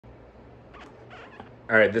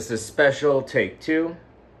All right, this is special take 2.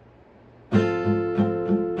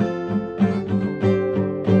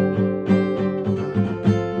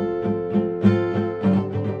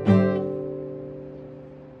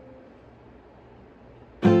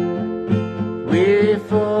 We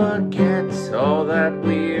forget all that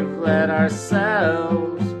we've let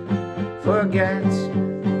ourselves forget.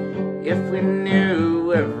 If we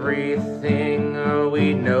knew everything, or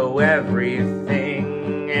we know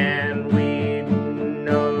everything, and we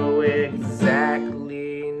know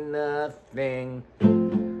exactly nothing,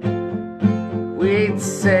 we'd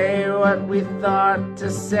say what we thought to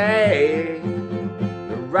say,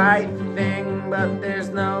 the right thing, but there's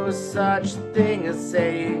no such thing as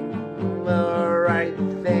saying the right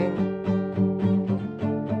thing,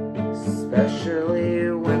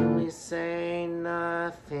 especially when we say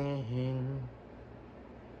nothing.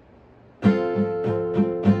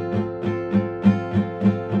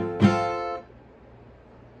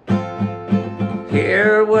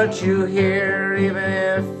 Hear what you hear, even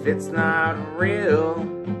if it's not real.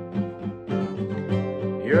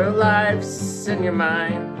 Your life's in your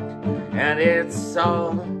mind, and it's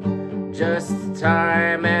all just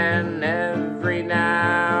time, and every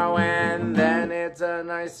now and then it's a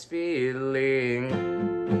nice feeling.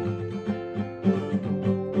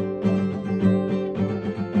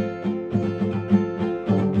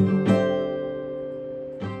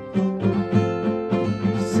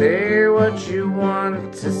 Say what you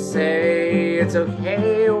want to say, it's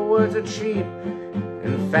okay, words are cheap.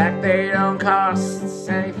 In fact, they don't cost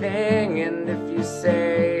anything, and if you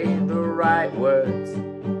say the right words,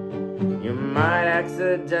 you might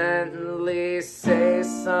accidentally say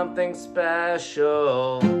something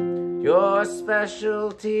special. Your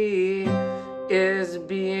specialty is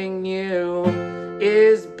being you,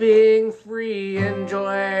 is being free.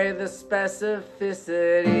 Enjoy the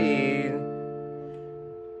specificity.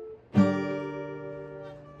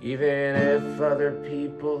 Even if other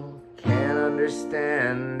people can't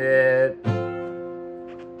understand it.